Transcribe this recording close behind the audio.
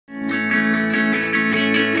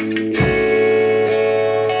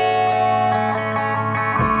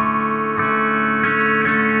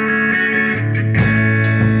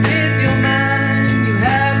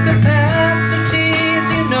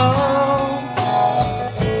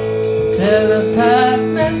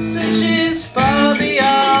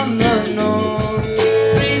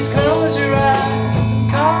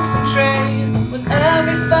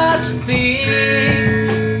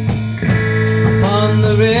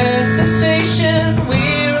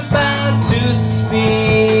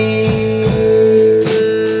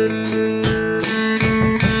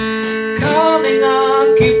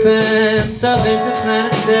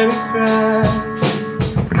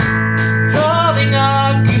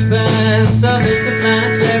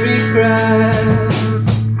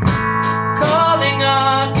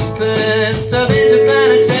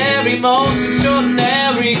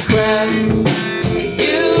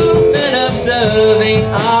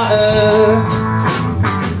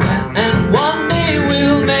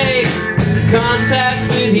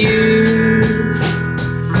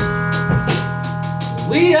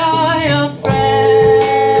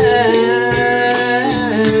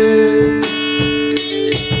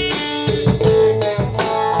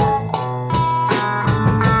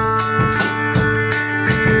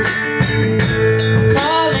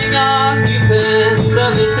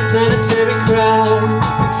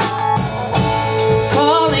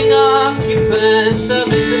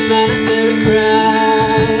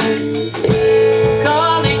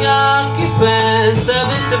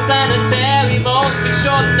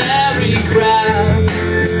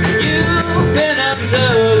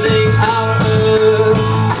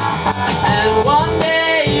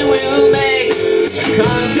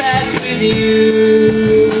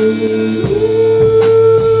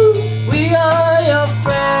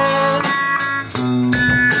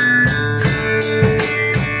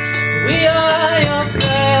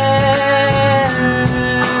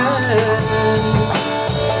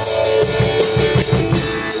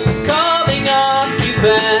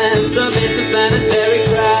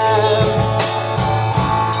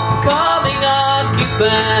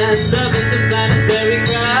occupants of interplanetary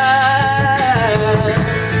crime.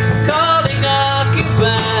 Calling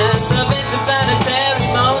occupants of interplanetary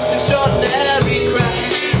most extraordinary crime.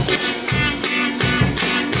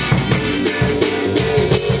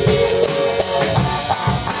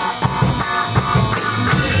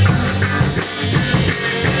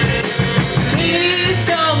 Please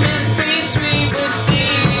come in peace, we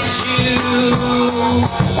beseech you.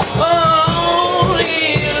 Only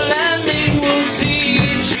landing will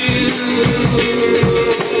teach you.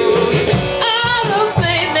 I hope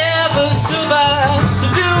they never survive, so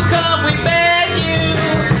do come, we beg you.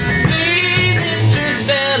 Please,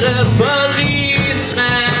 interstellar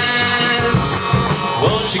policeman,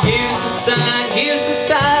 won't you give us a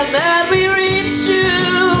sign that we reach you?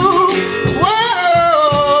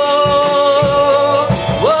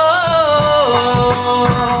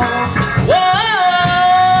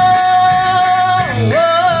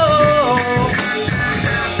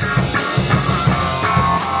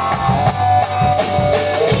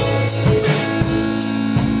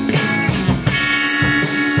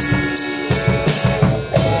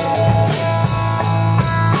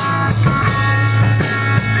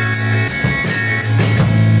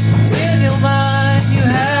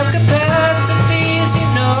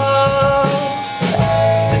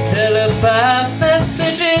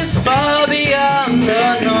 Messages far beyond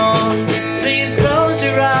the norm. Please close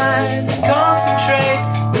your eyes and concentrate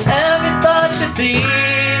with every thought you think.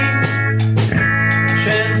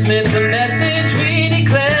 Transmit the message we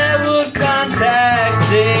declare would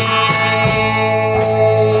contact it.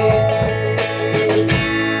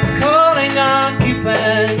 Calling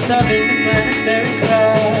occupants of interplanetary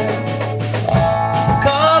crime.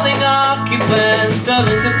 Calling occupants of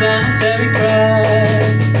interplanetary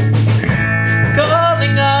crime.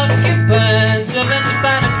 Calling occupants of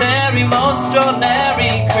interplanetary most extraordinary